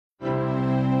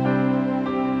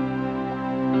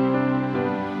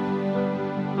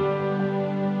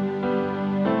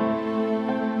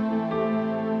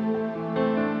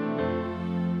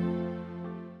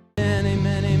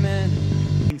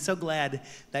so glad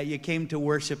that you came to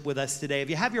worship with us today. If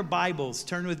you have your Bibles,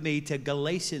 turn with me to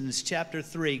Galatians chapter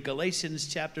 3. Galatians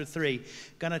chapter 3.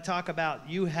 Going to talk about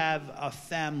you have a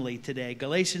family today.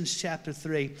 Galatians chapter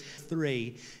 3.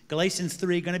 Galatians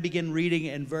 3, going to begin reading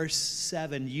in verse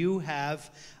 7. You have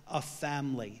a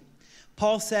family.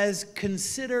 Paul says,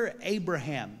 consider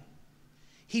Abraham.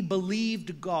 He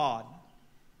believed God,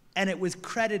 and it was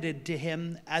credited to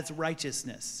him as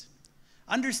righteousness.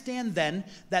 Understand then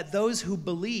that those who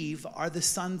believe are the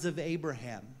sons of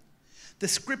Abraham. The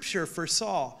scripture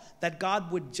foresaw that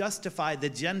God would justify the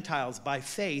Gentiles by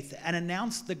faith and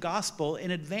announced the gospel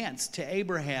in advance to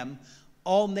Abraham.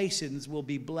 All nations will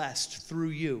be blessed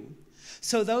through you.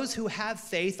 So those who have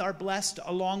faith are blessed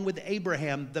along with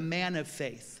Abraham, the man of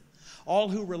faith. All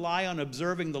who rely on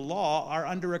observing the law are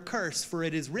under a curse, for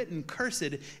it is written,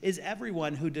 cursed is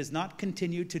everyone who does not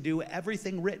continue to do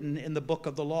everything written in the book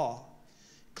of the law.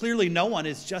 Clearly, no one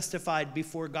is justified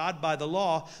before God by the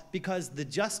law, because the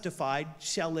justified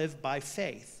shall live by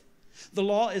faith. The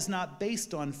law is not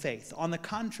based on faith. On the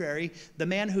contrary, the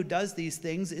man who does these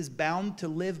things is bound to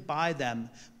live by them.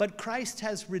 But Christ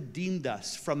has redeemed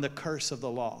us from the curse of the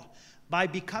law by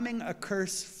becoming a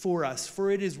curse for us.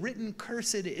 For it is written,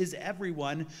 cursed is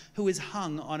everyone who is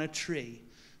hung on a tree.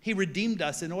 He redeemed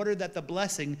us in order that the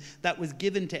blessing that was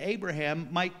given to Abraham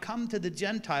might come to the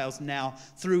Gentiles now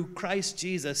through Christ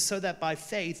Jesus, so that by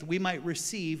faith we might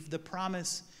receive the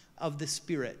promise of the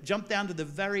Spirit. Jump down to the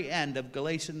very end of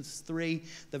Galatians 3,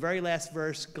 the very last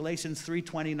verse, Galatians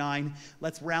 3:29.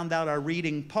 Let's round out our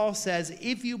reading. Paul says,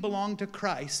 if you belong to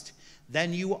Christ,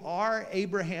 then you are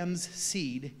Abraham's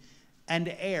seed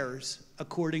and heirs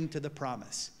according to the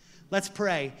promise. Let's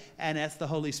pray and ask the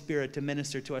Holy Spirit to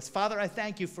minister to us. Father, I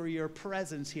thank you for your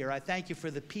presence here. I thank you for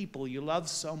the people you love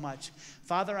so much.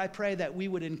 Father, I pray that we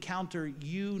would encounter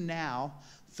you now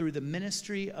through the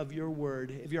ministry of your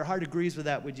word. If your heart agrees with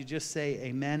that, would you just say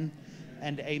amen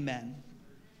and amen?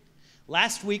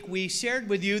 Last week we shared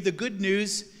with you the good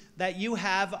news that you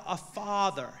have a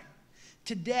father.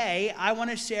 Today I want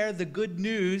to share the good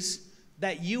news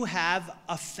that you have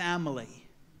a family.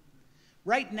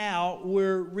 Right now,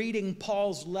 we're reading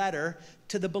Paul's letter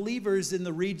to the believers in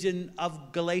the region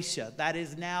of Galatia, that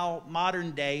is now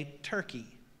modern-day Turkey.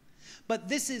 But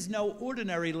this is no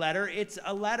ordinary letter. It's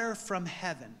a letter from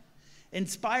heaven,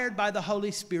 inspired by the Holy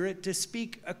Spirit to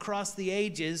speak across the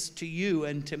ages to you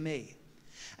and to me.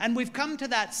 And we've come to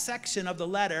that section of the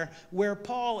letter where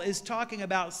Paul is talking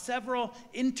about several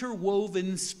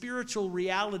interwoven spiritual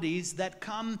realities that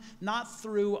come not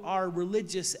through our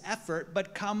religious effort,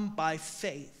 but come by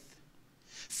faith.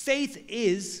 Faith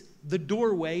is the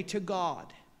doorway to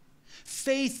God.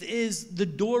 Faith is the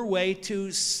doorway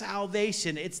to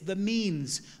salvation. It's the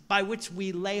means by which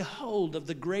we lay hold of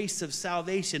the grace of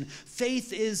salvation.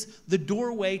 Faith is the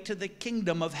doorway to the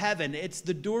kingdom of heaven. It's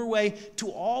the doorway to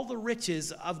all the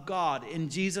riches of God in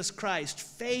Jesus Christ.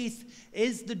 Faith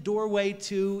is the doorway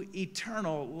to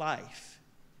eternal life.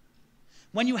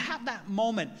 When you have that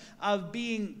moment of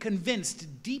being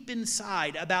convinced deep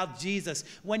inside about Jesus,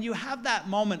 when you have that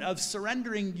moment of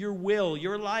surrendering your will,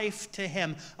 your life to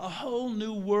him, a whole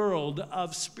new world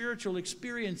of spiritual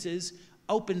experiences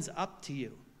opens up to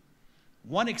you.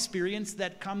 One experience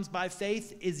that comes by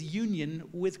faith is union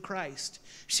with Christ.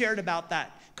 Shared about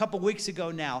that a couple weeks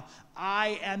ago now.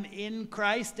 I am in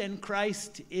Christ and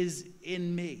Christ is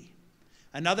in me.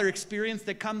 Another experience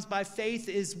that comes by faith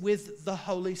is with the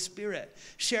Holy Spirit.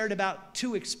 Shared about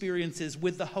two experiences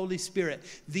with the Holy Spirit: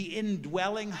 the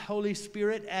indwelling Holy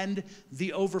Spirit and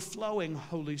the overflowing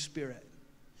Holy Spirit.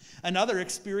 Another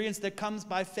experience that comes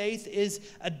by faith is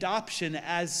adoption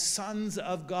as sons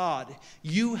of God.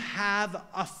 You have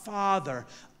a father,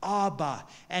 Abba,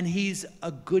 and he's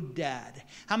a good dad.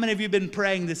 How many of you have been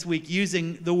praying this week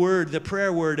using the word, the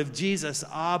prayer word of Jesus,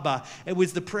 Abba? It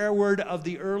was the prayer word of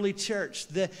the early church,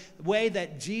 the way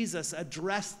that Jesus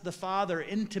addressed the Father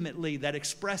intimately, that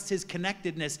expressed his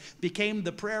connectedness, became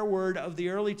the prayer word of the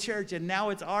early church, and now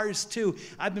it's ours too.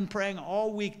 I've been praying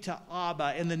all week to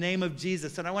Abba in the name of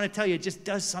Jesus, and I want to tell you, it just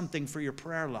does something for your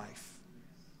prayer life.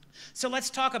 So let's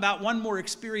talk about one more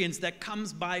experience that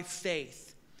comes by faith.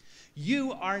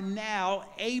 You are now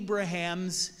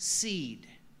Abraham's seed.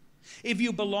 If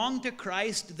you belong to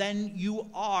Christ, then you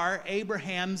are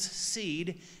Abraham's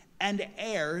seed and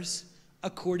heirs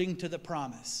according to the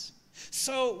promise.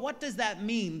 So what does that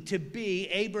mean to be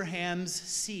Abraham's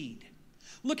seed?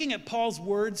 Looking at Paul's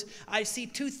words, I see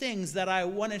two things that I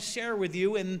want to share with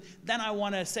you, and then I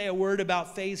want to say a word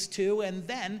about phase 2, and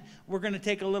then we're going to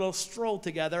take a little stroll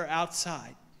together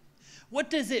outside. What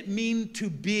does it mean to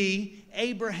be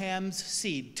Abraham's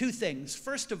seed? Two things.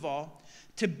 First of all,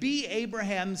 To be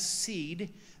Abraham's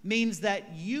seed means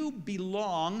that you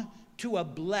belong to a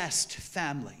blessed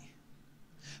family.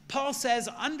 Paul says,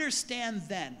 understand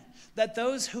then that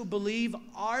those who believe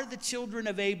are the children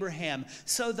of Abraham.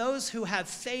 So those who have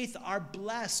faith are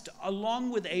blessed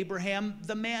along with Abraham,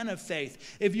 the man of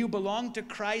faith. If you belong to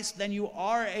Christ, then you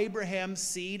are Abraham's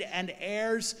seed and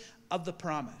heirs of the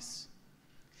promise.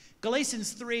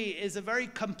 Galatians 3 is a very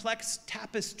complex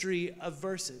tapestry of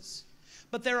verses.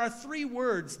 But there are three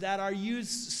words that are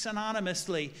used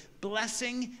synonymously: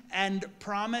 blessing and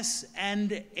promise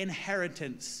and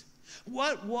inheritance.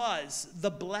 What was the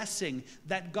blessing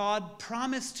that God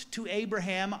promised to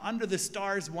Abraham under the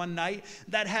stars one night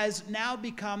that has now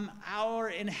become our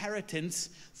inheritance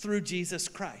through Jesus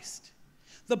Christ?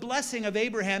 The blessing of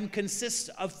Abraham consists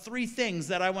of three things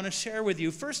that I want to share with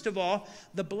you. First of all,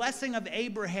 the blessing of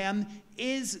Abraham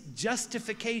is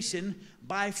justification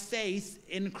by faith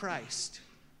in Christ.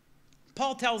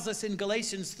 Paul tells us in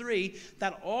Galatians 3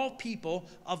 that all people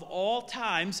of all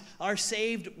times are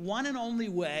saved one and only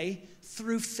way,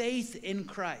 through faith in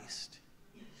Christ.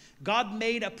 God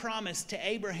made a promise to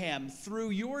Abraham: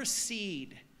 through your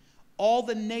seed, all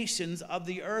the nations of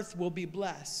the earth will be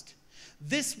blessed.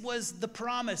 This was the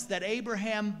promise that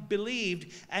Abraham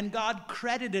believed, and God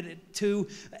credited it to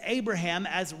Abraham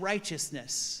as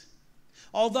righteousness.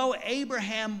 Although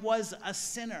Abraham was a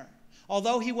sinner,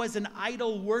 although he was an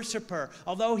idol worshiper,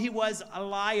 although he was a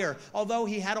liar, although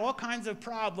he had all kinds of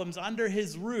problems under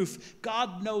his roof,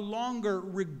 God no longer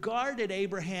regarded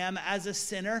Abraham as a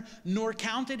sinner, nor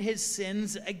counted his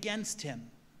sins against him.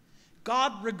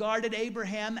 God regarded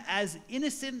Abraham as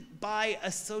innocent by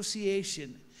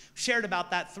association. Shared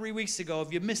about that 3 weeks ago.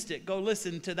 If you missed it, go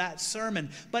listen to that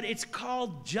sermon. But it's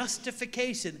called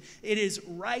justification. It is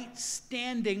right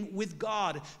standing with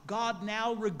God. God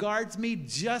now regards me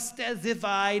just as if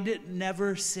I'd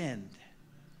never sinned.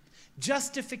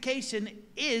 Justification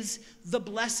is the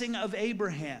blessing of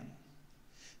Abraham.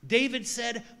 David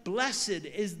said, "Blessed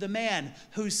is the man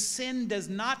whose sin does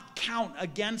not count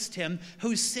against him,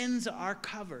 whose sins are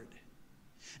covered."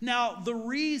 Now, the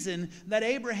reason that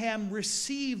Abraham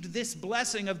received this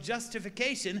blessing of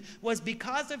justification was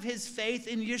because of his faith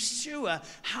in Yeshua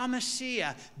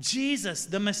HaMashiach, Jesus,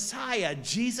 the Messiah,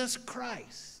 Jesus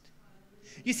Christ.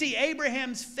 You see,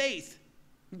 Abraham's faith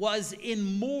was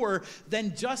in more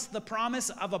than just the promise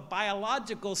of a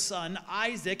biological son,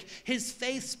 Isaac. His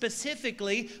faith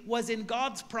specifically was in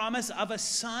God's promise of a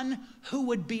son who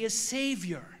would be a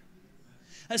savior.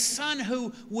 A son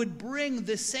who would bring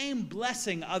the same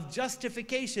blessing of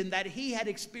justification that he had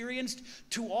experienced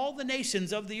to all the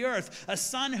nations of the earth. A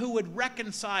son who would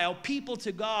reconcile people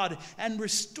to God and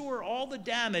restore all the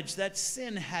damage that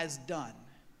sin has done.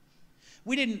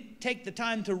 We didn't take the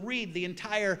time to read the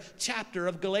entire chapter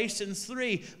of Galatians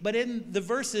 3, but in the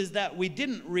verses that we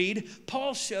didn't read,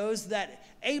 Paul shows that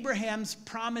Abraham's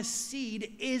promised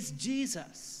seed is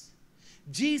Jesus.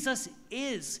 Jesus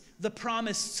is the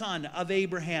promised son of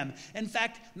Abraham. In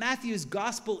fact, Matthew's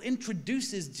gospel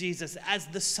introduces Jesus as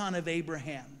the son of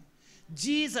Abraham.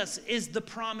 Jesus is the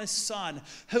promised son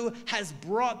who has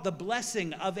brought the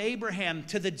blessing of Abraham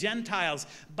to the Gentiles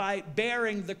by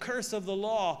bearing the curse of the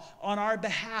law on our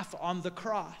behalf on the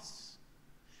cross.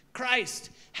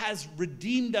 Christ has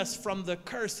redeemed us from the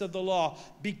curse of the law,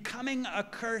 becoming a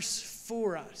curse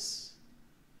for us.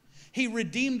 He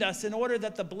redeemed us in order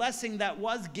that the blessing that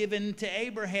was given to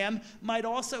Abraham might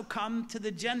also come to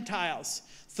the Gentiles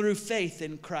through faith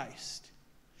in Christ.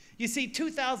 You see,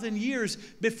 2,000 years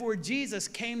before Jesus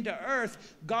came to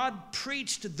earth, God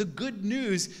preached the good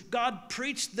news. God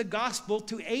preached the gospel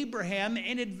to Abraham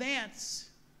in advance.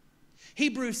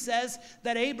 Hebrews says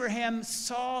that Abraham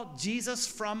saw Jesus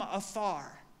from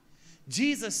afar.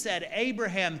 Jesus said,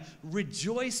 "Abraham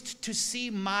rejoiced to see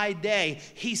my day."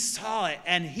 He saw it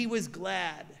and he was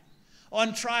glad.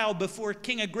 On trial before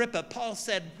King Agrippa, Paul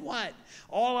said, "What?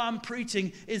 All I'm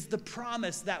preaching is the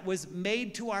promise that was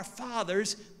made to our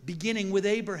fathers, beginning with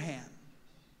Abraham."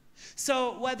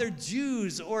 So whether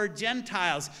Jews or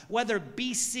Gentiles, whether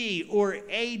BC or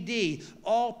AD,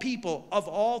 all people of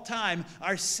all time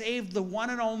are saved the one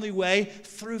and only way,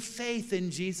 through faith in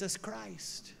Jesus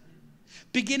Christ.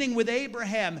 Beginning with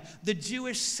Abraham, the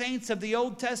Jewish saints of the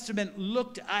Old Testament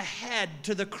looked ahead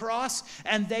to the cross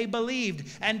and they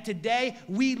believed. And today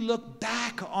we look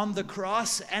back on the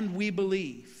cross and we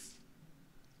believe.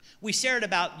 We shared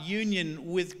about union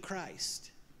with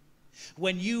Christ.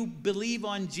 When you believe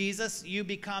on Jesus, you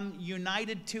become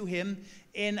united to him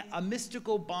in a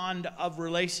mystical bond of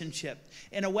relationship.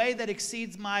 In a way that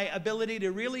exceeds my ability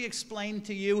to really explain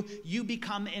to you, you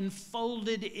become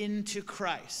enfolded into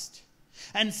Christ.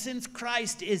 And since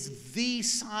Christ is the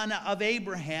son of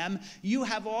Abraham, you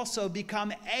have also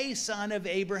become a son of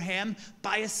Abraham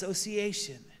by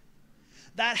association.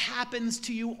 That happens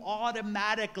to you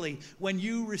automatically when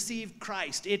you receive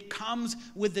Christ. It comes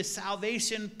with the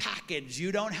salvation package.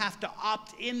 You don't have to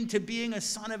opt into being a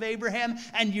son of Abraham,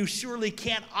 and you surely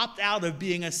can't opt out of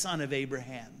being a son of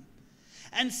Abraham.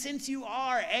 And since you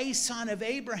are a son of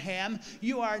Abraham,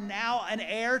 you are now an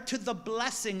heir to the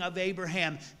blessing of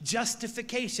Abraham,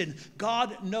 justification.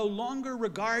 God no longer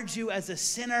regards you as a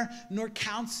sinner, nor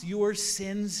counts your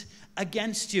sins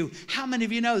against you. How many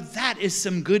of you know that is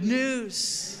some good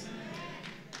news?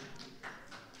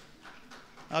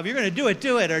 Oh, if you're going to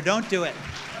do it or don't do it.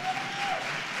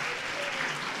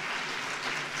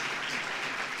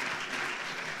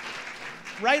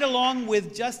 Right along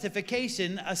with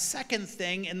justification, a second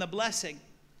thing in the blessing.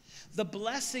 The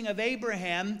blessing of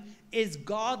Abraham is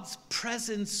God's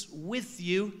presence with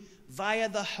you via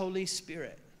the Holy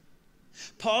Spirit.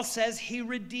 Paul says he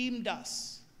redeemed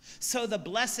us. So the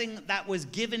blessing that was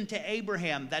given to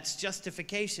Abraham, that's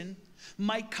justification,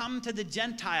 might come to the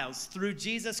Gentiles through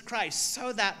Jesus Christ,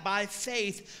 so that by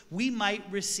faith we might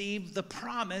receive the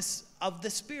promise of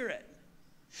the Spirit.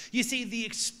 You see, the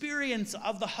experience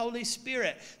of the Holy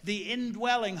Spirit, the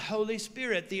indwelling Holy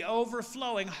Spirit, the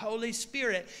overflowing Holy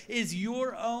Spirit is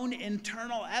your own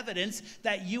internal evidence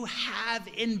that you have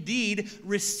indeed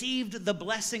received the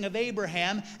blessing of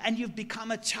Abraham and you've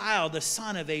become a child, a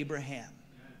son of Abraham.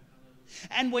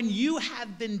 And when you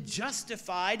have been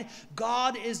justified,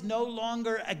 God is no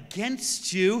longer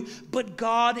against you, but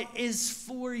God is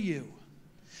for you.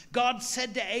 God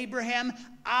said to Abraham,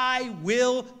 I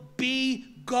will be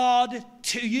God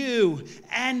to you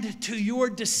and to your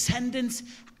descendants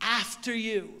after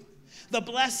you. The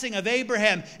blessing of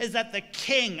Abraham is that the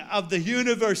King of the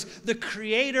universe, the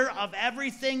creator of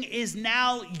everything, is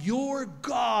now your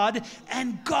God,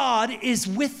 and God is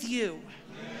with you.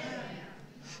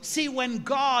 See, when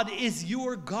God is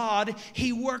your God,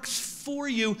 he works for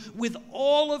you with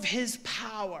all of his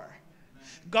power.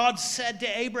 God said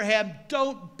to Abraham,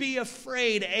 don't be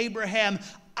afraid, Abraham.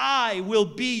 I will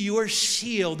be your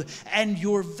shield and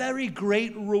your very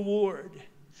great reward.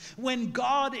 When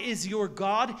God is your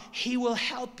God, he will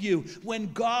help you.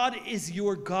 When God is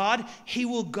your God, he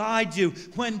will guide you.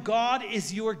 When God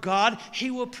is your God,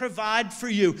 he will provide for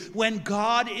you. When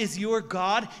God is your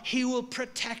God, he will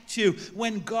protect you.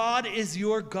 When God is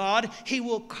your God, he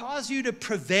will cause you to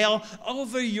prevail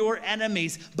over your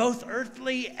enemies, both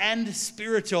earthly and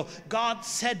spiritual. God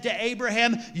said to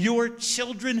Abraham, your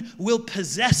children will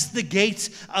possess the gates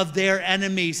of their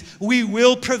enemies. We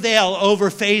will prevail over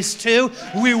phase 2.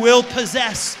 We will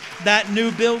possess that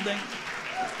new building.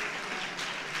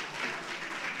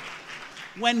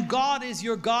 When God is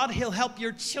your God, he'll help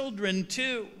your children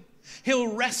too.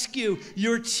 He'll rescue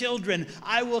your children.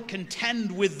 I will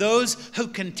contend with those who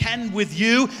contend with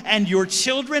you, and your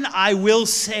children I will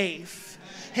save.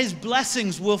 His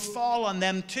blessings will fall on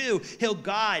them too. He'll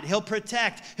guide, he'll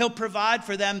protect, he'll provide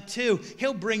for them too.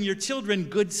 He'll bring your children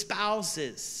good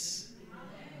spouses.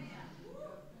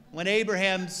 When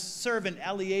Abraham's servant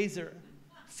Eliezer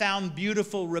found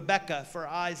beautiful Rebekah for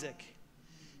Isaac,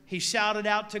 he shouted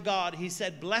out to God. He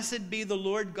said, blessed be the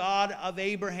Lord God of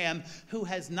Abraham, who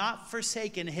has not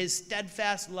forsaken his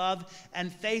steadfast love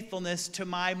and faithfulness to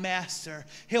my master.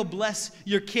 He'll bless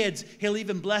your kids. He'll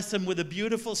even bless them with a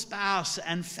beautiful spouse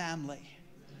and family.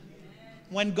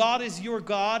 When God is your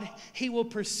God, he will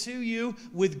pursue you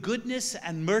with goodness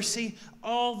and mercy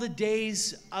all the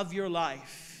days of your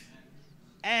life.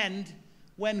 And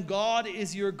when God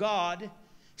is your God,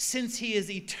 since he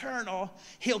is eternal,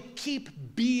 he'll keep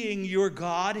being your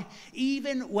God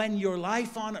even when your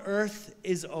life on earth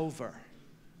is over.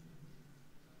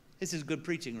 This is good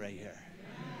preaching right here.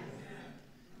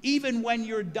 Even when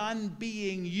you're done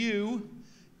being you,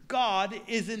 God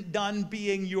isn't done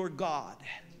being your God.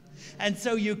 And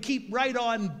so you keep right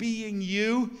on being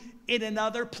you in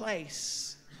another place.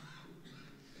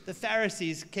 The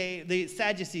Sadducees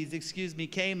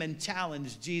came and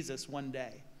challenged Jesus one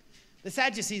day. The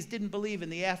Sadducees didn't believe in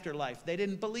the afterlife. They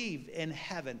didn't believe in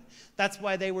heaven. That's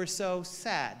why they were so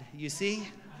sad, you see.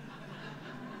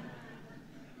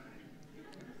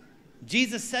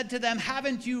 Jesus said to them,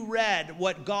 haven't you read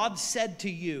what God said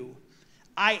to you?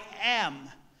 I am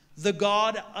the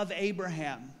God of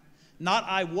Abraham. Not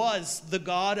I was the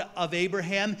God of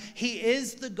Abraham. He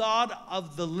is the God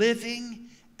of the living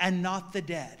and not the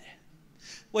dead.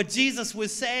 What Jesus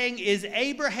was saying is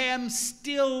Abraham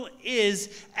still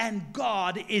is, and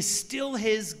God is still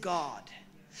his God.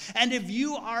 And if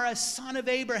you are a son of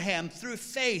Abraham through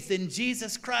faith in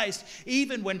Jesus Christ,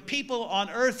 even when people on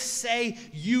earth say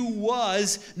you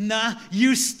was, nah,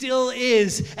 you still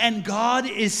is, and God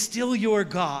is still your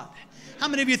God. How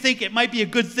many of you think it might be a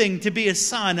good thing to be a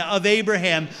son of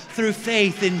Abraham through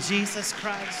faith in Jesus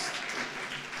Christ?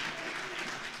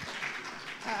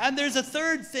 And there's a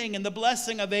third thing in the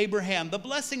blessing of Abraham. The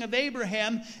blessing of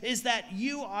Abraham is that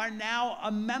you are now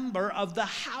a member of the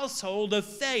household of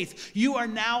faith. You are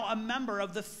now a member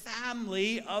of the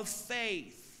family of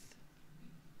faith.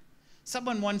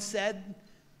 Someone once said,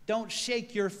 don't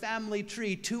shake your family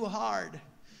tree too hard,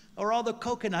 or all the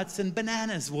coconuts and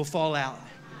bananas will fall out.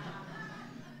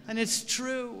 And it's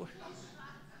true.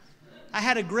 I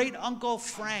had a great uncle,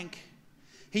 Frank.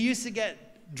 He used to get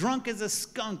drunk as a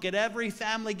skunk at every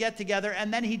family get-together,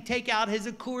 and then he'd take out his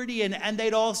accordion and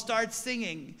they'd all start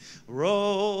singing,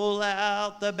 roll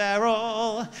out the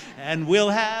barrel and we'll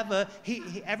have a...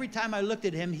 Every time I looked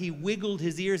at him, he wiggled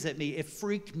his ears at me. It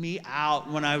freaked me out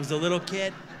when I was a little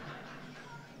kid.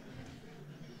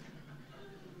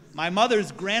 My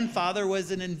mother's grandfather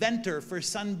was an inventor for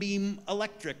Sunbeam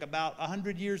Electric about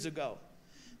 100 years ago.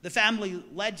 The family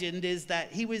legend is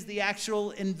that he was the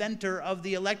actual inventor of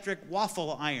the electric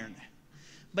waffle iron.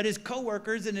 But his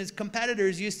coworkers and his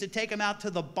competitors used to take him out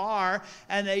to the bar,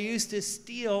 and they used to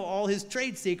steal all his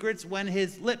trade secrets when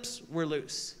his lips were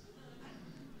loose.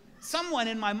 Someone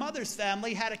in my mother's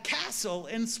family had a castle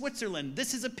in Switzerland.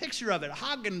 This is a picture of it,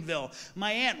 Hagenville.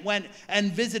 My aunt went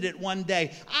and visited one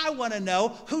day. I want to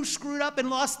know who screwed up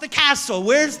and lost the castle.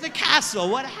 Where's the castle?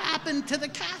 What happened to the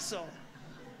castle?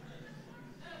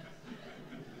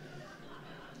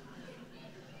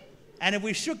 And if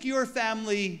we shook your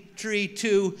family tree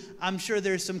too, I'm sure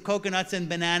there's some coconuts and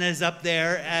bananas up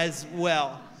there as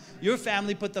well. Your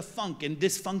family put the funk in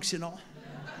dysfunctional.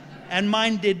 And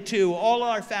mine did too. All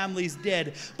our families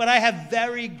did. But I have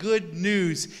very good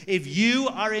news. If you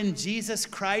are in Jesus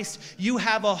Christ, you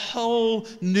have a whole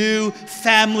new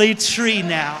family tree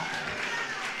now.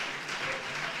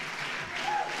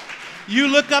 You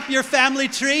look up your family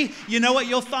tree, you know what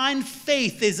you'll find?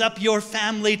 Faith is up your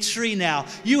family tree now.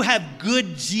 You have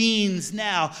good genes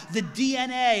now. The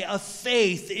DNA of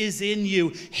faith is in you.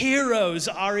 Heroes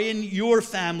are in your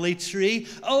family tree.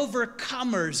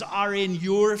 Overcomers are in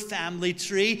your family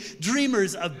tree.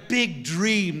 Dreamers of big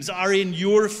dreams are in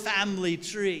your family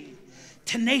tree.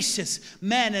 Tenacious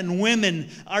men and women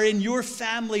are in your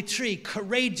family tree.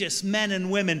 Courageous men and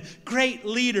women. Great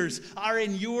leaders are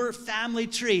in your family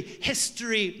tree.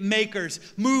 History makers,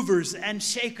 movers and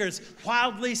shakers,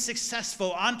 wildly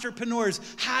successful entrepreneurs,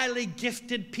 highly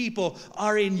gifted people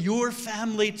are in your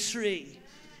family tree.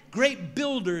 Great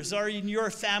builders are in your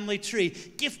family tree.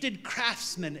 Gifted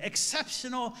craftsmen,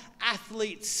 exceptional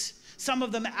athletes. Some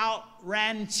of them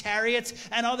outran chariots,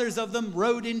 and others of them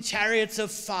rode in chariots of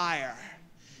fire.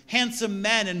 Handsome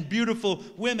men and beautiful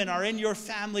women are in your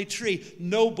family tree.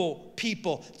 Noble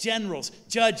people, generals,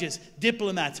 judges,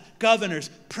 diplomats, governors,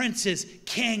 princes,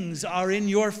 kings are in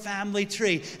your family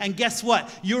tree. And guess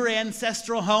what? Your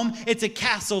ancestral home, it's a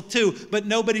castle too, but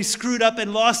nobody screwed up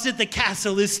and lost it. The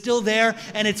castle is still there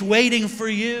and it's waiting for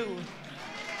you.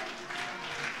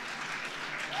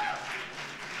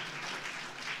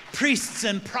 Priests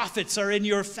and prophets are in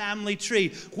your family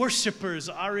tree. Worshipers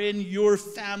are in your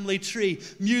family tree.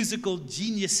 Musical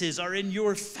geniuses are in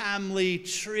your family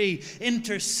tree.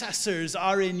 Intercessors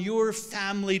are in your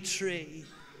family tree.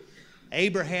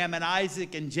 Abraham and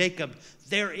Isaac and Jacob,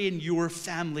 they're in your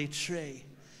family tree.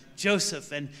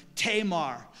 Joseph and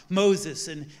Tamar, Moses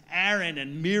and Aaron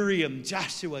and Miriam,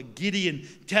 Joshua, Gideon,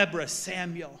 Deborah,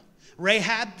 Samuel.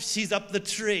 Rahab, she's up the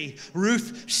tree.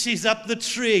 Ruth, she's up the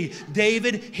tree.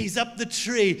 David, he's up the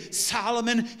tree.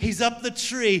 Solomon, he's up the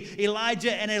tree.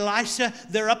 Elijah and Elisha,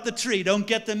 they're up the tree. Don't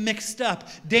get them mixed up.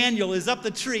 Daniel is up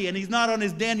the tree, and he's not on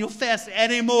his Daniel fast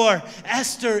anymore.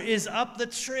 Esther is up the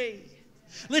tree.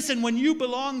 Listen, when you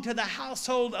belong to the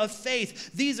household of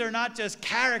faith, these are not just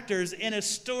characters in a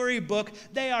storybook.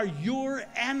 They are your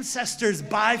ancestors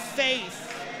by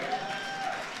faith.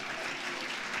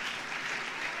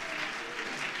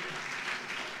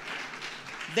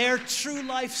 Their true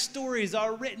life stories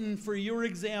are written for your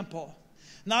example.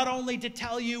 Not only to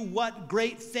tell you what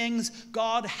great things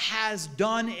God has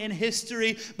done in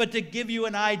history, but to give you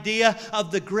an idea of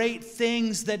the great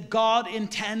things that God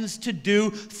intends to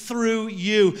do through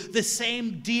you. The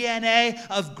same DNA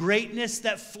of greatness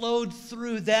that flowed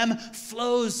through them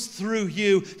flows through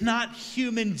you. Not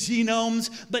human genomes,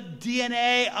 but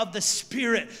DNA of the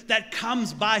Spirit that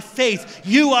comes by faith.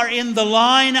 You are in the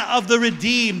line of the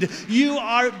redeemed. You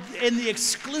are in the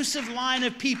exclusive line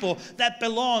of people that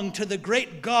belong to the great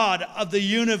great God of the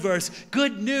universe.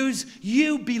 Good news,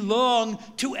 you belong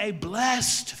to a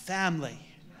blessed family.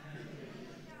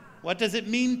 What does it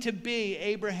mean to be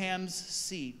Abraham's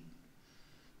seed?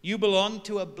 You belong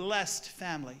to a blessed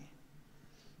family.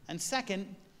 And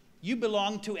second, you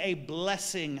belong to a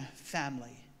blessing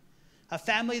family. A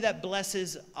family that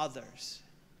blesses others.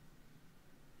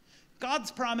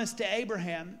 God's promise to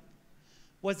Abraham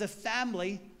was a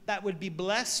family that would be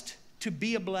blessed to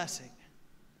be a blessing.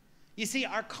 You see,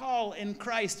 our call in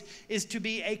Christ is to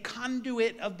be a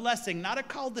conduit of blessing, not a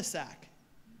cul-de-sac.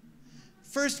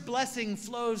 First, blessing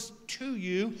flows to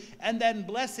you, and then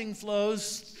blessing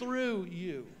flows through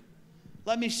you.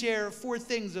 Let me share 4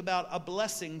 things about a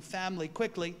blessing family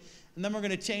quickly, and then we're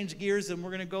going to change gears and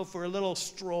we're going to go for a little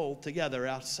stroll together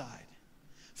outside.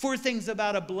 4 things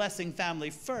about a blessing family.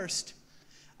 First,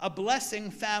 a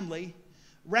blessing family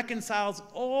reconciles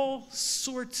all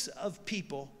sorts of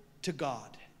people to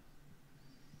God.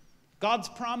 God's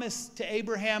promise to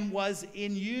Abraham was,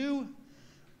 in you,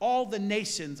 all the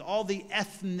nations, all the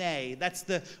ethne, that's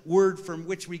the word from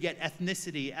which we get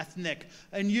ethnicity, ethnic.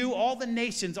 And you, all the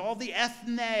nations, all the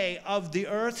ethne of the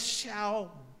earth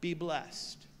shall be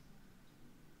blessed.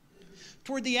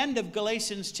 Toward the end of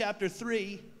Galatians chapter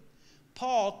 3,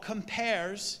 Paul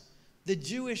compares the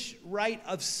Jewish rite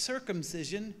of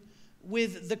circumcision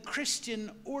with the Christian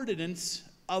ordinance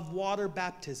of water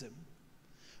baptism.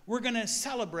 We're going to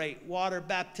celebrate water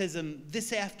baptism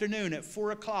this afternoon at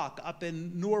 4 o'clock up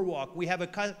in Norwalk. We have a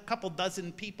couple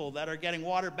dozen people that are getting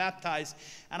water baptized.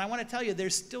 And I want to tell you,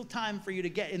 there's still time for you to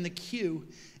get in the queue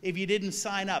if you didn't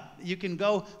sign up. You can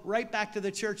go right back to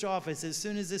the church office as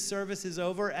soon as this service is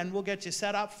over, and we'll get you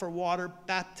set up for water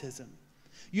baptism.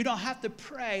 You don't have to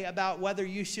pray about whether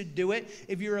you should do it.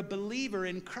 If you're a believer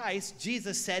in Christ,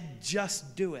 Jesus said,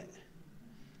 just do it.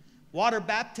 Water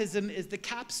baptism is the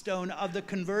capstone of the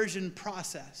conversion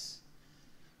process.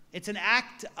 It's an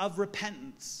act of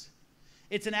repentance.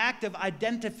 It's an act of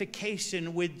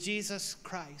identification with Jesus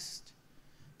Christ.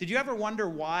 Did you ever wonder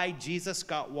why Jesus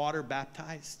got water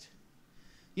baptized?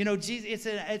 You know, it's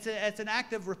an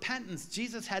act of repentance.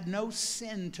 Jesus had no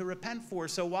sin to repent for,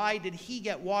 so why did he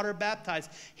get water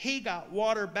baptized? He got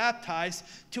water baptized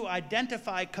to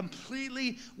identify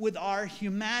completely with our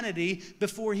humanity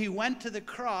before he went to the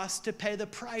cross to pay the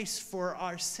price for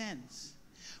our sins.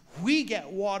 We get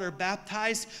water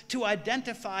baptized to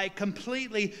identify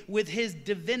completely with his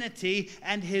divinity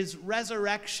and his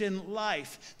resurrection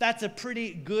life. That's a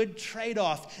pretty good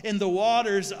trade-off. In the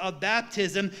waters of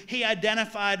baptism, he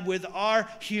identified with our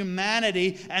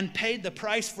humanity and paid the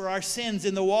price for our sins.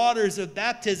 In the waters of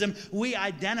baptism, we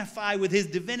identify with his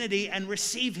divinity and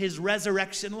receive his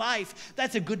resurrection life.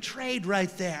 That's a good trade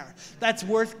right there. That's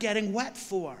worth getting wet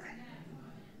for.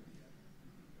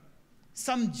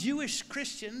 Some Jewish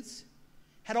Christians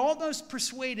had almost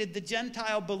persuaded the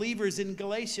Gentile believers in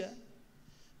Galatia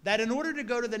that in order to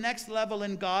go to the next level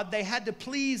in God, they had to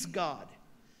please God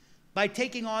by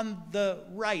taking on the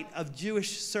rite of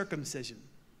Jewish circumcision.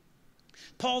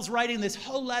 Paul's writing this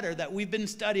whole letter that we've been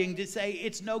studying to say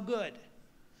it's no good.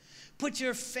 Put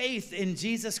your faith in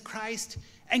Jesus Christ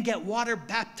and get water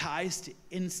baptized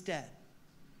instead.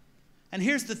 And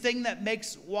here's the thing that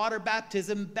makes water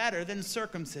baptism better than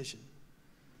circumcision.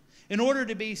 In order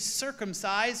to be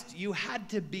circumcised, you had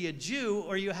to be a Jew,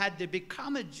 or you had to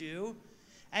become a Jew,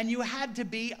 and you had to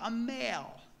be a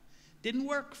male. Didn't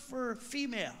work for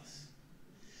females.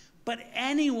 But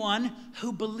anyone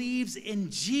who believes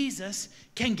in Jesus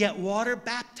can get water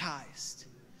baptized.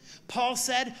 Paul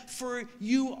said, for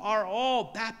you are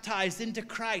all baptized into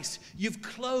Christ. You've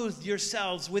clothed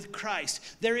yourselves with Christ.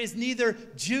 There is neither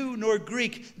Jew nor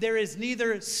Greek. There is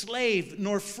neither slave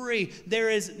nor free. There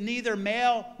is neither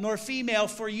male nor female,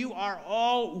 for you are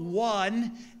all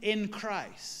one in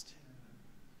Christ.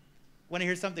 Want to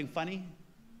hear something funny?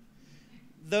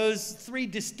 Those 3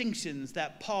 distinctions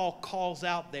that Paul calls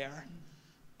out there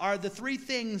are the 3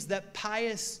 things that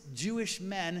pious Jewish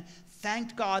men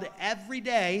thanked God every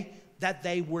day that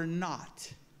they were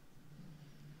not.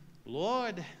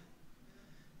 Lord,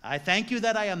 I thank you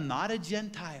that I am not a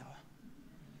Gentile.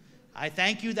 I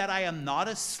thank you that I am not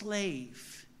a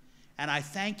slave. And I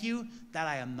thank you that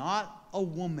I am not a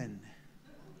woman.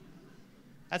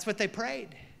 That's what they prayed.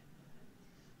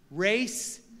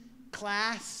 Race,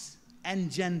 class,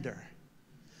 and gender.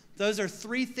 Those are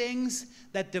 3 things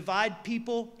that divide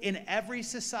people in every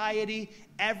society,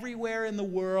 everywhere in the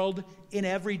world, in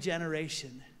every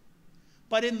generation.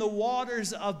 But in the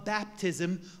waters of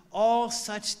baptism, all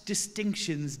such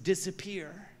distinctions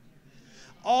disappear.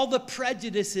 all the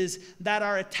prejudices that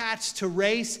are attached to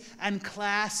race and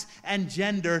class and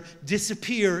gender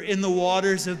disappear in the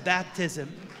waters of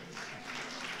baptism.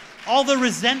 All the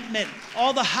resentment,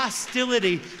 all the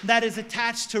hostility that is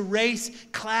attached to race,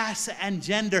 class, and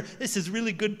gender. This is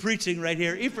really good preaching right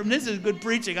here. Ephraim, this is good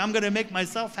preaching. I'm going to make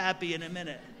myself happy in a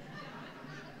minute.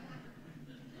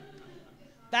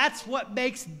 That's what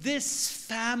makes this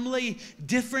family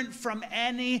different from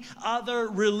any other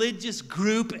religious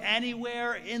group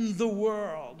anywhere in the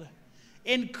world.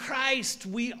 In Christ,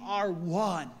 we are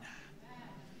one.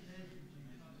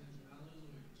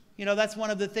 You know, that's one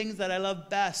of the things that I love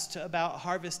best about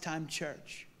Harvest Time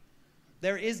Church.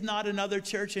 There is not another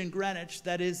church in Greenwich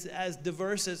that is as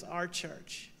diverse as our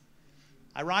church.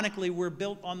 Ironically, we're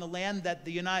built on the land that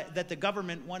the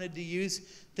government wanted to use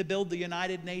to build the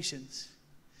United Nations.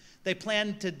 They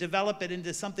planned to develop it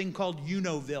into something called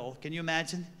Unoville. Can you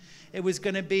imagine? It was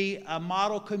going to be a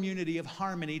model community of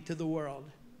harmony to the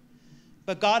world.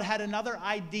 But God had another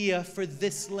idea for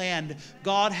this land.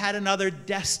 God had another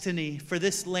destiny for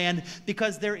this land,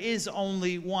 because there is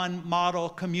only one model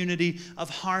community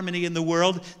of harmony in the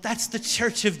world. That's the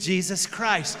Church of Jesus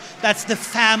Christ. That's the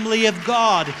family of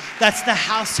God. That's the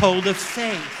household of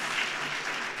faith.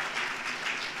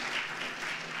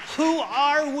 Who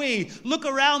are we? Look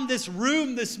around this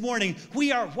room this morning.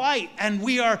 We are white and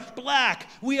we are black.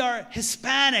 We are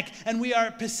Hispanic and we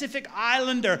are Pacific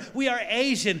Islander. We are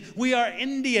Asian. We are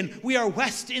Indian. We are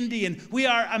West Indian. We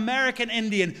are American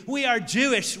Indian. We are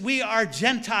Jewish. We are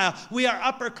Gentile. We are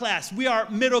upper class. We are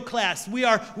middle class. We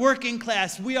are working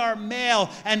class. We are male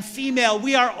and female.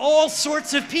 We are all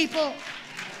sorts of people.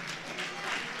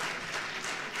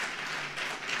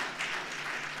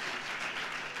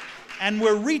 And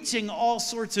we're reaching all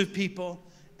sorts of people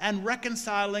and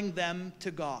reconciling them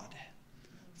to God.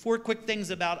 4 quick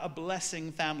things about a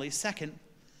blessing family. Second,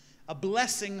 a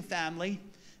blessing family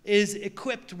is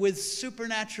equipped with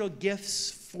supernatural gifts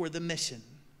for the mission.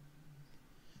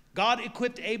 God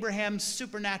equipped Abraham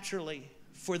supernaturally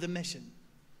for the mission.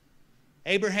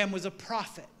 Abraham was a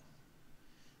prophet.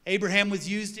 Abraham was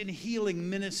used in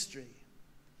healing ministry.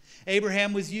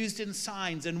 Abraham was used in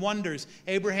signs and wonders.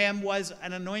 Abraham was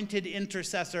an anointed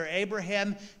intercessor.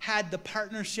 Abraham had the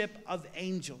partnership of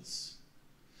angels.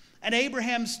 And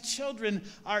Abraham's children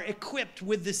are equipped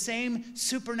with the same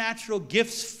supernatural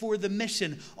gifts for the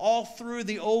mission. All through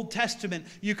the Old Testament,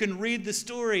 you can read the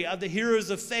story of the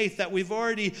heroes of faith that we've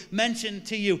already mentioned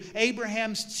to you.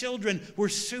 Abraham's children were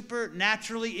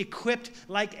supernaturally equipped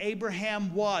like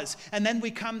Abraham was. And then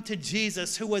we come to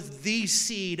Jesus, who was the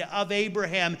seed of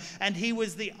Abraham, and he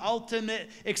was the ultimate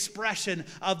expression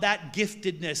of that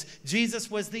giftedness.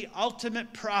 Jesus was the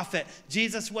ultimate prophet.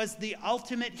 Jesus was the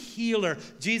ultimate healer.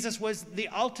 Jesus was the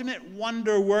ultimate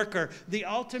wonder worker, the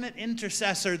ultimate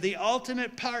intercessor, the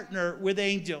ultimate partner with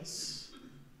angels.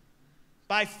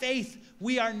 By faith,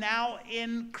 we are now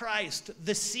in Christ,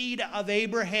 the seed of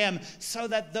Abraham, so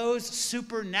that those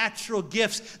supernatural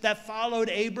gifts that followed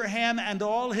Abraham and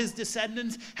all his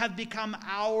descendants have become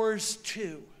ours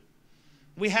too.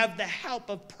 We have the help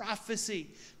of prophecy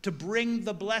to bring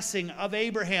the blessing of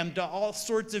Abraham to all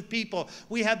sorts of people.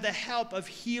 We have the help of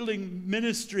healing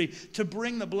ministry to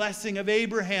bring the blessing of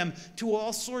Abraham to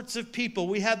all sorts of people.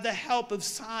 We have the help of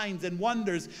signs and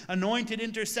wonders, anointed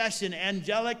intercession,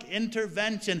 angelic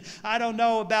intervention. I don't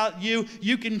know about you.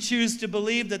 You can choose to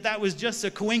believe that that was just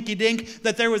a coinkydink,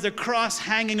 that there was a cross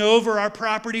hanging over our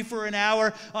property for an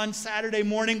hour on Saturday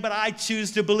morning, but I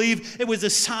choose to believe it was a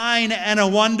sign and a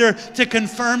wonder to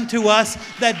confirm to us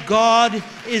that God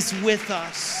is with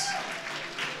us.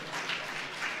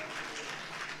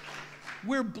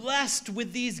 We're blessed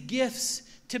with these gifts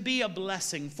to be a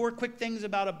blessing. 4 quick things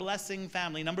about a blessing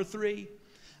family. Number 3,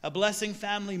 a blessing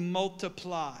family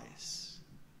multiplies.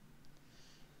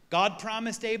 God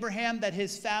promised Abraham that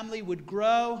his family would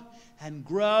grow and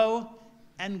grow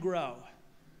and grow.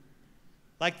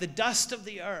 Like the dust of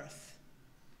the earth,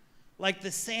 like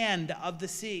the sand of the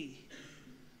sea,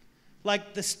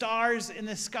 like the stars in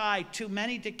the sky, too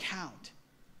many to count.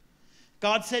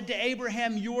 God said to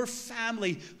Abraham, your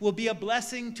family will be a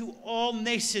blessing to all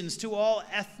nations, to all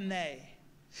ethne.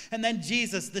 And then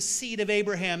Jesus, the seed of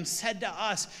Abraham, said to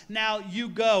us, now you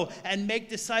go and make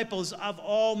disciples of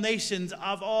all nations,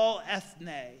 of all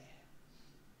ethne.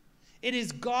 It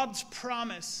is God's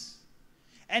promise,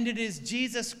 and it is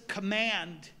Jesus'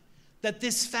 command that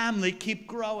this family keep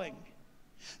growing,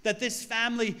 that this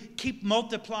family keep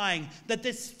multiplying, that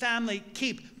this family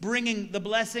keep bringing the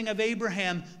blessing of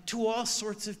Abraham to all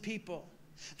sorts of people.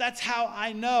 That's how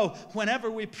I know whenever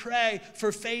we pray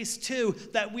for phase 2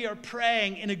 that we are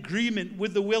praying in agreement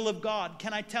with the will of God.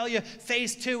 Can I tell you,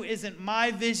 phase 2 isn't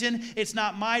my vision, it's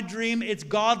not my dream, it's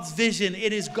God's vision,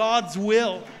 it is God's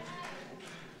will.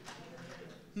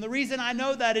 And the reason I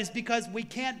know that is because we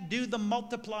can't do the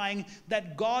multiplying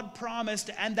that God promised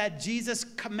and that Jesus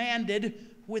commanded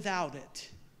without it.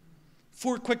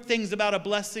 4 quick things about a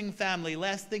blessing family.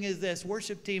 Last thing is this.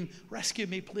 Worship team, rescue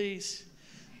me, please.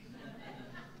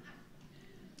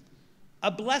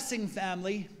 A blessing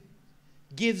family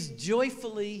gives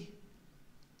joyfully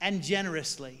and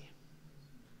generously.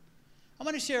 I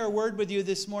want to share a word with you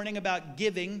this morning about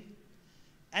giving,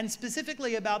 and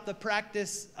specifically about the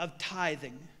practice of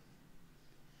tithing.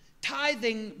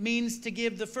 Tithing means to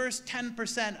give the first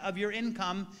 10% of your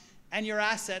income and your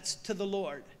assets to the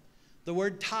Lord. The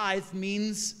word tithe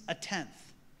means a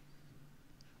tenth.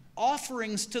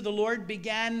 Offerings to the Lord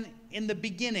began in the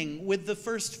beginning with the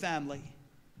first family.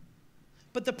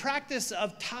 But the practice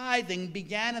of tithing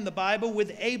began in the Bible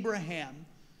with Abraham,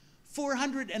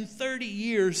 430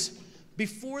 years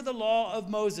before the law of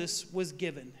Moses was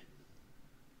given.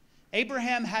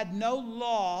 Abraham had no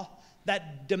law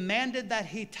that demanded that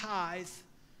he tithe,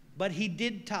 but he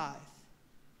did tithe.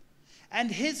 And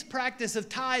his practice of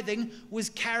tithing was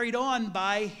carried on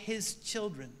by his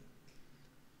children.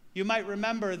 You might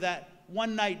remember that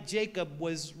one night Jacob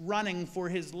was running for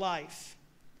his life,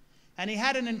 and he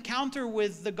had an encounter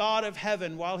with the God of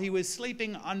heaven while he was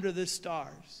sleeping under the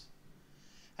stars.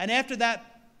 And after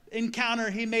that encounter,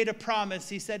 he made a promise.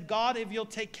 He said, God, if you'll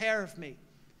take care of me,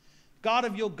 God,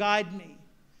 if you'll guide me,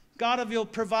 God, if you'll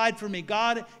provide for me,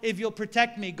 God, if you'll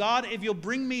protect me, God, if you'll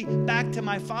bring me back to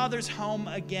my father's home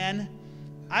again,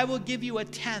 I will give you a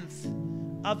tenth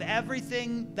of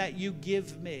everything that you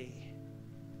give me.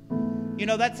 You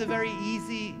know, that's a very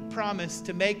easy promise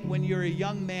to make when you're a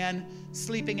young man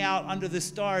sleeping out under the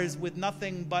stars with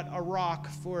nothing but a rock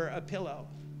for a pillow.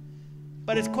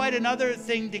 But it's quite another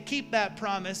thing to keep that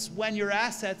promise when your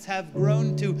assets have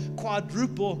grown to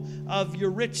quadruple of your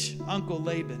rich Uncle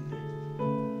Laban.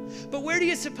 But where do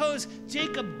you suppose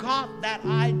Jacob got that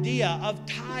idea of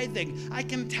tithing? I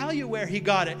can tell you where he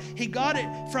got it. He got it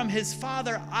from his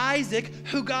father Isaac,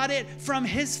 who got it from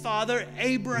his father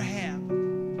Abraham.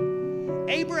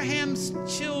 Abraham's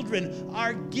children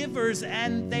are givers,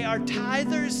 and they are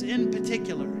tithers in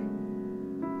particular.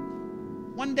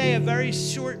 One day, a very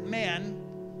short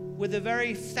man with a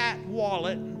very fat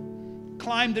wallet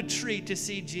climbed a tree to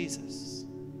see Jesus.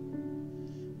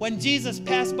 When Jesus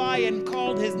passed by and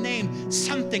called his name,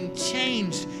 something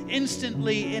changed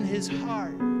instantly in his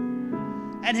heart.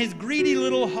 And his greedy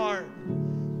little heart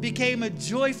became a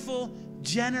joyful,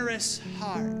 generous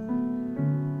heart.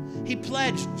 He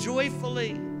pledged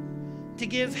joyfully to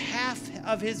give half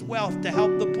of his wealth to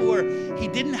help the poor. He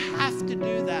didn't have to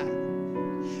do that.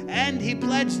 And he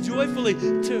pledged joyfully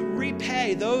to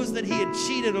repay those that he had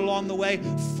cheated along the way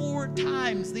 4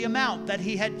 times the amount that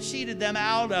he had cheated them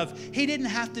out of. He didn't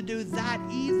have to do that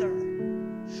either.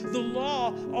 The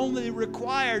law only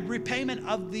required repayment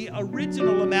of the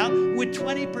original amount with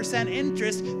 20%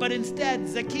 interest, but instead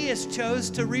Zacchaeus chose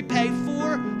to repay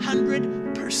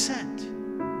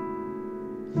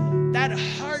 400%. That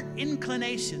heart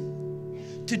inclination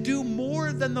to do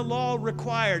more than the law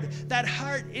required, that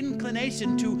heart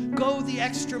inclination to go the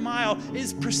extra mile,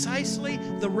 is precisely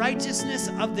the righteousness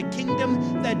of the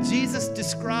kingdom that Jesus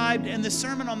described in the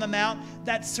Sermon on the Mount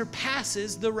that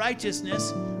surpasses the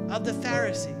righteousness of the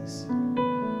Pharisees.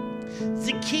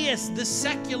 Zacchaeus, the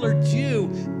secular Jew,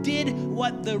 did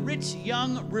what the rich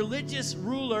young religious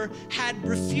ruler had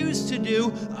refused to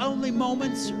do only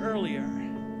moments earlier.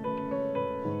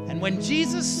 And when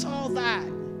Jesus saw that,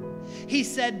 he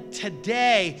said,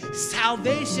 "Today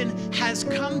salvation has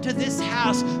come to this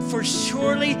house, for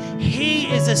surely he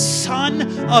is a son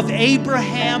of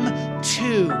Abraham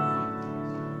too."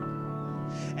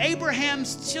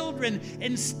 Abraham's children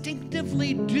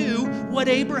instinctively do what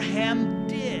Abraham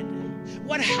did.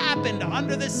 What happened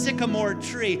under the sycamore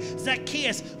tree?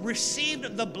 Zacchaeus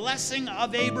received the blessing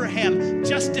of Abraham,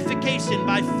 justification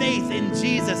by faith in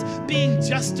Jesus. Being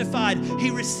justified,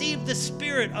 he received the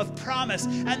spirit of promise,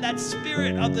 and that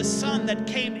spirit of the Son that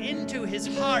came into his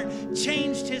heart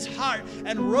changed his heart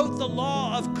and wrote the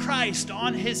law of Christ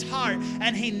on his heart.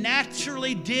 And he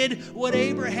naturally did what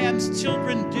Abraham's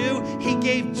children do. He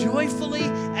gave joyfully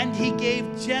and he gave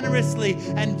generously.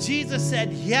 And Jesus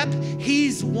said, "Yep,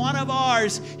 he's one of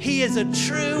ours. He is a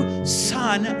true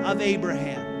son of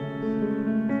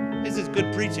Abraham." This is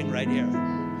good preaching right here.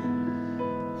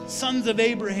 Sons of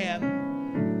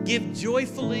Abraham give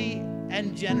joyfully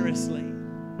and generously.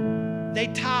 They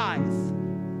tithe,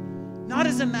 not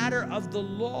as a matter of the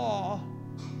law,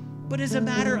 but as a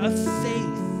matter of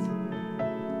faith.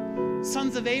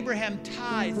 Sons of Abraham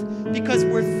tithe because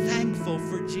we're thankful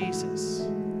for Jesus.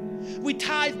 We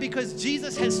tithe because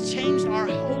Jesus has changed our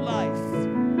whole life.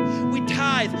 We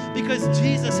tithe because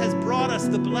Jesus has brought us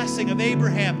the blessing of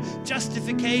Abraham,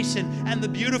 justification, and the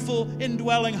beautiful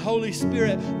indwelling Holy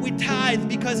Spirit. We tithe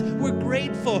because we're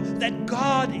grateful that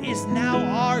God is now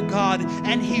our God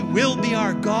and He will be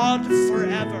our God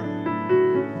forever.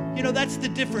 You know, that's the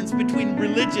difference between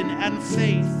religion and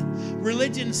faith.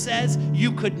 Religion says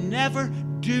you could never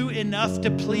do enough to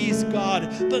please God,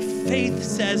 but faith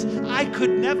says I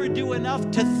could never do enough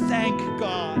to thank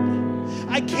God.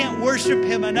 I can't worship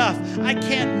Him enough. I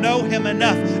can't know Him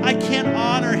enough. I can't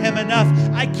honor Him enough.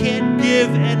 I can't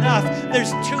give enough.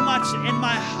 There's too much in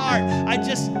my heart. I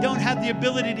just don't have the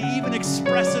ability to even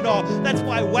express it all. That's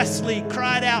why Wesley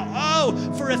cried out,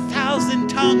 oh, for 1,000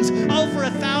 tongues, oh, for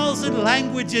 1,000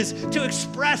 languages to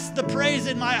express the praise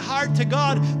in my heart to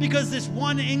God, because this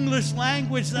one English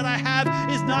language that I have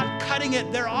is not cutting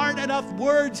it. There aren't enough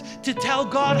words to tell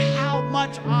God how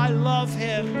much I love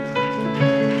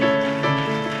Him.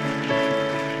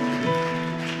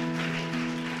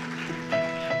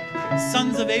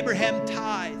 Sons of Abraham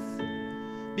tithe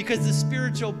because the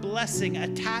spiritual blessing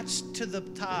attached to the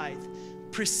tithe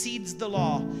precedes the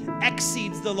law,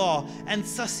 exceeds the law, and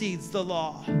succeeds the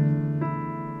law.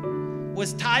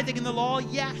 Was tithing in the law?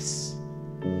 Yes.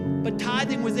 But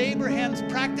tithing was Abraham's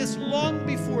practice long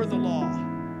before the law.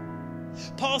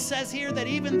 Paul says here that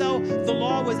even though the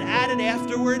law was added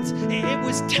afterwards, it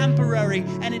was temporary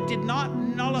and it did not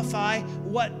nullify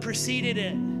what preceded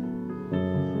it.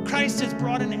 Christ has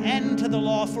brought an end to the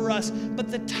law for us, but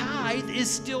the tithe is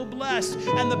still blessed,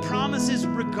 and the promises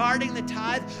regarding the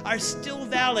tithe are still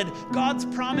valid. God's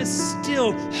promise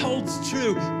still holds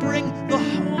true. Bring the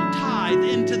whole tithe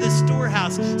into the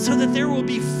storehouse so that there will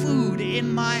be food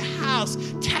in my house.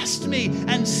 Test me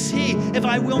and see if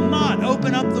I will not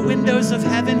open up the windows of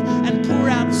heaven and pour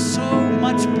out so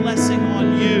much blessing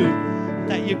on you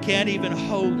that you can't even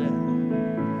hold it.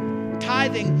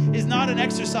 Tithing is not an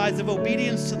exercise of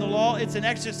obedience to the law. It's an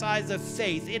exercise of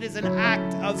faith. It is an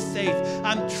act of faith.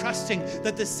 I'm trusting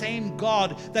that the same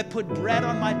God that put bread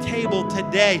on my table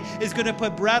today is going to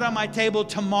put bread on my table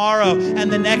tomorrow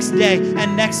and the next day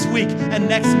and next week and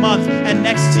next month and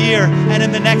next year and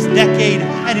in the next decade.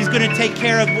 And He's going to take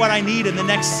care of what I need in the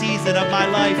next season of my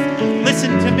life.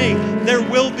 Listen to me. There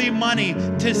will be money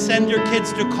to send your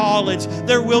kids to college.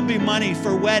 There will be money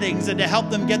for weddings and to help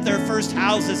them get their first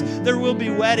houses. There will be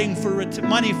money for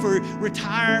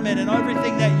retirement and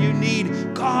everything that you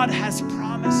need. God has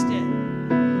promised it.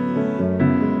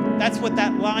 That's what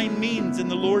that line means in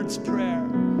the Lord's Prayer.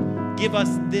 Give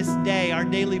us this day our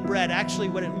daily bread. Actually,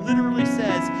 what it literally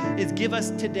says is give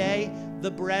us today the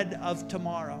bread of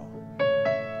tomorrow.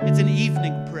 It's an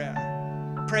evening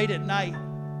prayer, prayed at night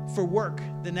for work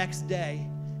the next day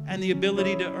and the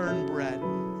ability to earn bread.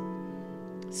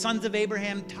 Sons of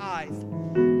Abraham tithe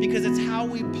because it's how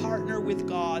we partner with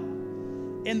God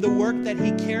in the work that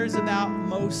He cares about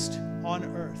most on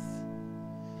earth.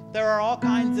 There are all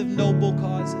kinds of noble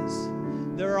causes.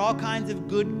 There are all kinds of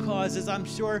good causes. I'm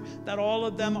sure that all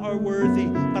of them are worthy,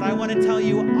 but I want to tell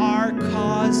you our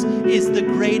cause is the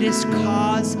greatest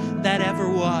cause that ever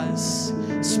was.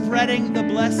 Spreading the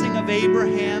blessing of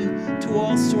Abraham to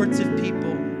all sorts of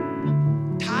people.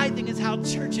 Tithing is how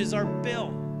churches are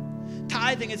built.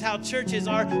 Tithing is how churches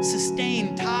are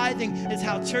sustained. Tithing is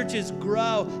how churches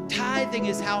grow. Tithing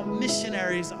is how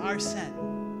missionaries are sent.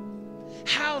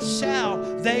 How shall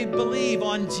they believe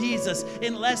on Jesus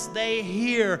unless they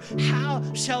hear? How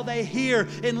shall they hear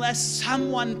unless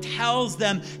someone tells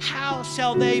them? How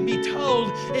shall they be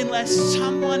told unless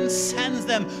someone sends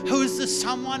them? Who's the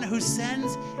someone who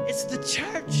sends? It's the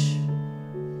church.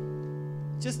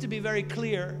 Just to be very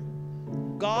clear,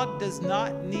 God does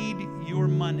not need your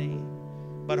money,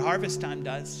 but Harvest Time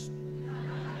does.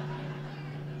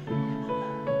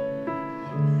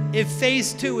 If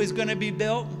phase 2 is going to be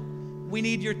built, we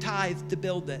need your tithe to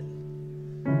build it.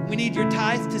 We need your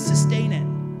tithe to sustain it.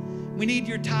 We need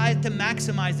your tithe to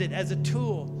maximize it as a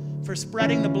tool for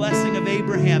spreading the blessing of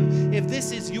Abraham. If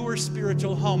this is your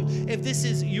spiritual home, if this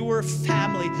is your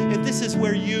family, if this is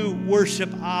where you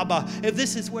worship Abba, if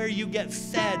this is where you get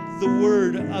fed the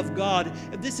Word of God,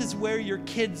 if this is where your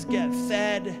kids get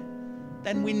fed,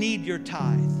 then we need your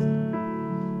tithe.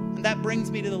 And that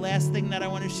brings me to the last thing that I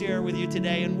want to share with you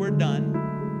today, and we're done.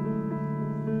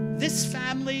 This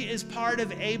family is part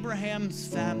of Abraham's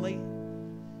family,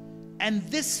 and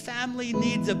this family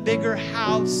needs a bigger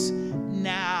house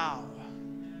now.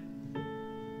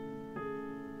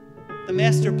 The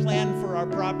master plan for our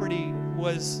property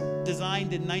was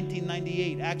designed in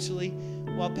 1998, actually,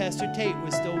 while Pastor Tate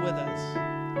was still with us.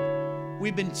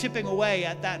 We've been chipping away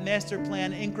at that master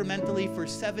plan incrementally for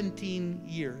 17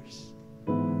 years.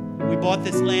 We bought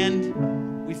this land.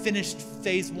 We finished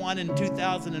phase 1 in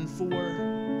 2004.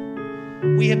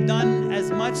 We have done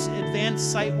as much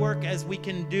advanced site work as we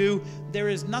can do. There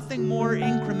is nothing more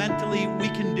incrementally we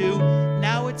can do.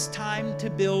 Now it's time to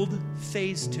build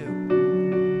phase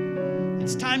 2.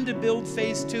 It's time to build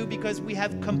phase 2 because we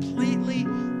have completely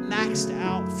maxed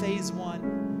out phase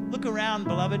 1. Look around,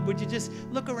 beloved. Would you just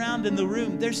look around in the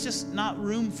room? There's just not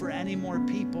room for any more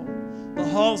people. The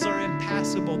halls are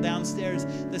impassable downstairs.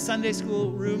 The Sunday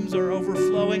school rooms are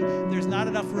overflowing. There's not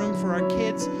enough room for our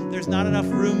kids. There's not enough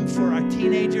room for our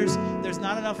teenagers. There's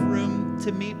not enough room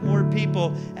to meet more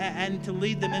people and to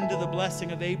lead them into the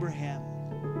blessing of Abraham.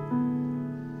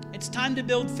 It's time to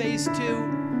build phase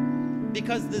 2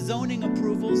 because the zoning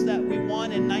approvals that we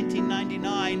won in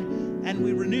 1999 and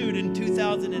we renewed in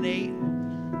 2008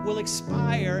 will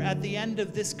expire at the end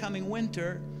of this coming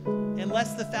winter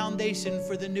unless the foundation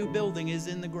for the new building is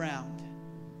in the ground.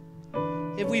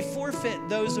 If we forfeit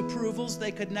those approvals,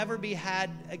 they could never be had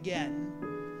again.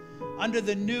 Under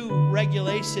the new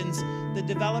regulations, the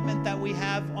development that we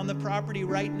have on the property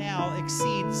right now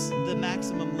exceeds the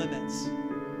maximum limits.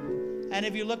 And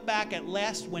if you look back at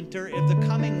last winter, if the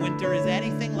coming winter is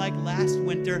anything like last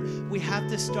winter, we have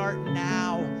to start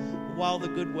now while the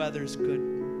good weather's good,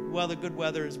 while the good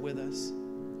weather is with us.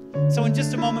 So in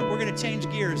just a moment, we're going to change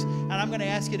gears, and I'm going to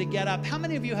ask you to get up. How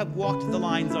many of you have walked the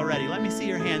lines already? Let me see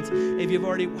your hands. If you've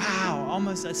already, wow,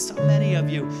 almost so many of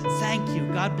you. Thank you.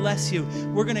 God bless you.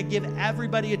 We're going to give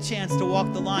everybody a chance to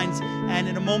walk the lines, and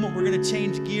in a moment, we're going to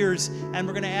change gears, and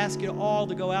we're going to ask you all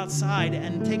to go outside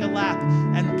and take a lap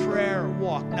and prayer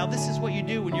walk. Now, this is what you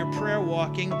do when you're prayer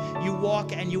walking. You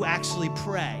walk and you actually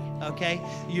pray. Okay?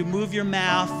 You move your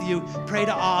mouth. You pray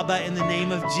to Abba in the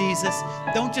name of Jesus.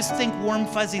 Don't just think warm,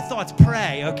 fuzzy thoughts.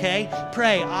 Pray, okay?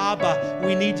 Pray, Abba,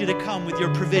 we need you to come with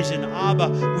your provision.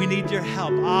 Abba, we need your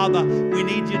help. Abba, we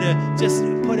need you to just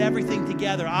put everything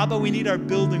together. Abba, we need our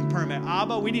building permit.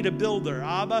 Abba, we need a builder.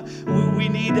 Abba, we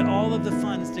need all of the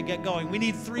funds to get going. We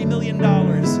need $3 million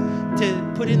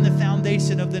to put in the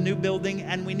foundation of the new building,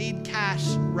 and we need cash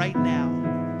right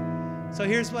now. So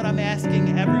here's what I'm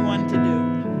asking everyone to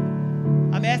do.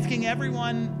 I'm asking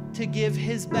everyone to give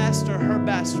his best or her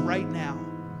best right now.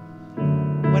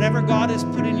 Whatever God has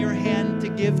put in your hand to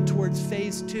give towards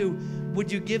phase 2, would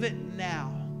you give it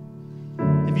now?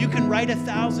 If you can write a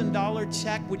 $1,000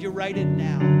 check, would you write it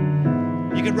now?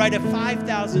 You can write a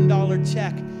 $5,000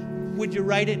 check, would you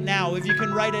write it now? If you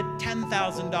can write a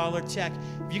 $10,000 check,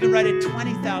 if you can write a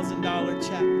 $20,000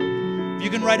 check, if you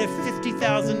can write a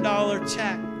 $50,000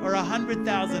 check, or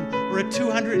 $100,000 or a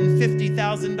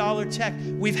 $250,000 check.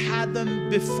 We've had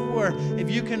them before. If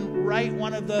you can write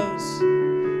one of those,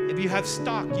 if you have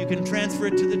stock, you can transfer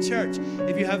it to the church.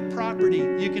 If you have property,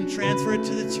 you can transfer it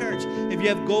to the church. If you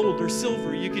have gold or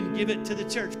silver, you can give it to the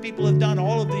church. People have done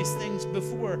all of these things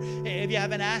before. If you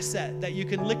have an asset that you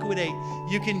can liquidate,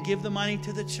 you can give the money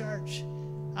to the church.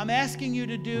 I'm asking you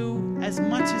to do as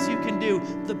much as you can do,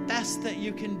 the best that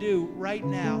you can do right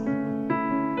now.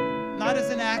 Not as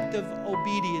an act of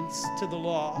obedience to the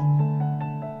law,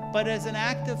 but as an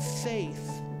act of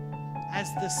faith,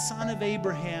 as the son of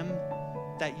Abraham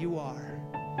that you are.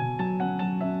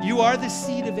 You are the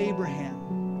seed of Abraham.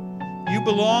 You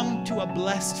belong to a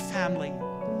blessed family.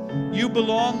 You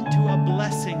belong to a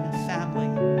blessing family.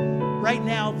 Right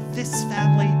now, this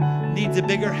family needs a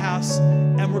bigger house,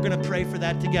 and we're going to pray for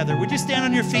that together. Would you stand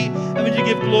on your feet, and would you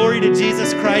give glory to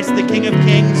Jesus Christ, the King of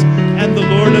Kings and the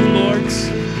Lord of Lords?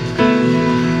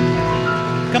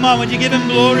 Come on, would you give him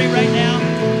glory right now?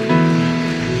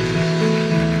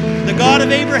 The God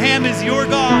of Abraham is your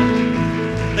God.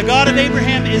 The God of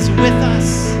Abraham is with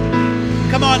us.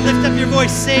 Come on, lift up your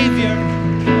voice, Savior.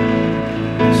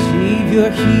 Savior,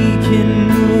 he can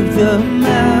move the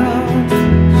mountains.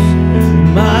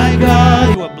 My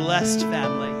God. To a blessed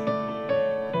family.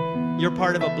 You're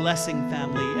part of a blessing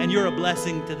family, and you're a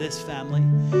blessing to this family.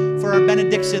 For our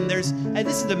benediction, this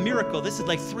is a miracle. This is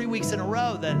like 3 weeks in a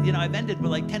row that, I've ended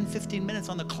with like 10, 15 minutes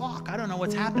on the clock. I don't know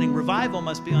what's happening. Revival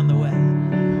must be on the way.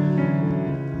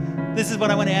 This is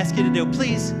what I want to ask you to do.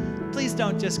 Please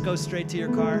don't just go straight to your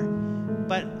car,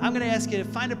 but I'm going to ask you to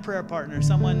find a prayer partner,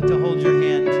 someone to hold your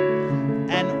hand,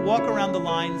 and walk around the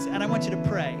lines, and I want you to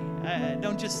pray.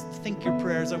 Don't just think your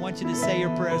prayers. I want you to say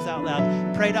your prayers out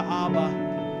loud. Pray to Abba,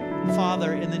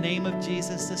 Father, in the name of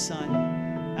Jesus the Son.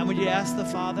 And would you ask the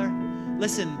Father,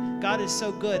 listen, God is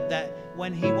so good that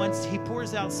when he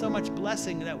pours out so much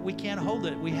blessing that we can't hold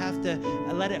it. We have to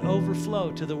let it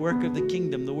overflow to the work of the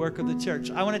kingdom, the work of the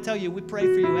church. I want to tell you, we pray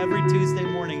for you every Tuesday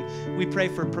morning. We pray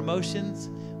for promotions.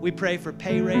 We pray for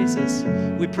pay raises.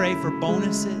 We pray for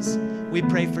bonuses. We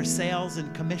pray for sales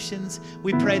and commissions.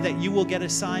 We pray that you will get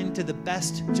assigned to the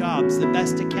best jobs, the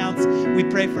best accounts. We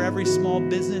pray for every small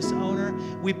business owner.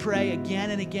 We pray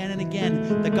again and again and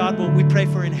again that God will, we pray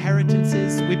for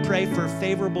inheritances. We pray for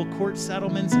favorable court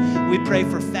settlements. We pray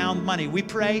for found money. We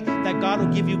pray that God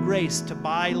will give you grace to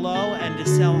buy low and to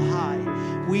sell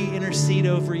high. We intercede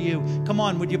over you. Come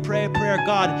on, would you pray a prayer?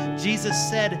 God, Jesus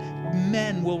said,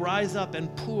 men will rise up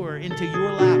and pour into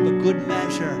your lap a good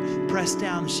measure, pressed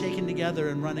down, shaken together,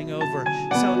 and running over.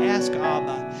 So ask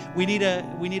Abba. We need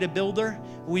a builder.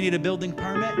 We need a building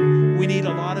permit. We need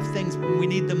a lot of things. We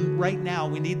need them right now.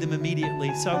 We need them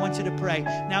immediately. So I want you to pray.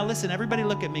 Now listen, everybody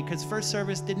look at me, because first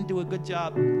service didn't do a good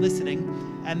job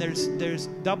listening, and there's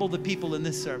double the people in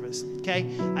this service,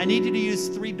 okay? I need you to use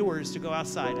 3 doors to go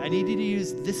outside. I need you to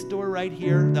use this door right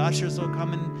here. The ushers will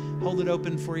come and hold it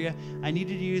open for you. I need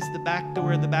you to use the back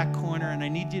door in the back corner, and I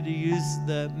need you to use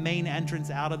the main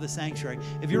entrance out of the sanctuary.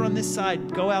 If you're on this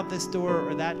side, go out this door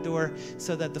or that door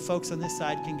so that the folks on this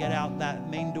side can get out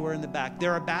that main door in the back.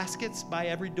 There are baskets by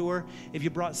every door. If you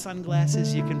brought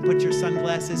sunglasses, you can put your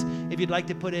sunglasses. If you'd like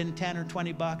to put in 10 or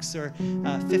 20 bucks or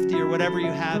 50 or whatever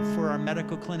you have for our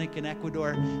medical clinic in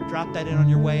Ecuador, drop that in on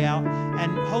your way out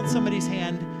and hold somebody's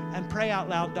hand and pray out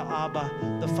loud to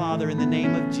Abba, the Father, in the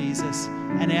name of Jesus,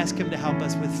 and ask him to help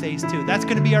us with phase 2. That's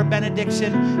going to be our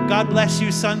benediction. God bless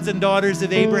you, sons and daughters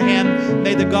of Abraham.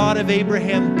 May the God of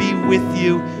Abraham be with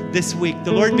you this week.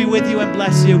 The Lord be with you and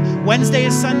bless you. Wednesday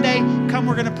is Sunday. Come,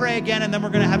 we're going to pray again, and then we're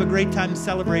going to have a great time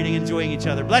celebrating, enjoying each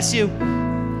other. Bless you.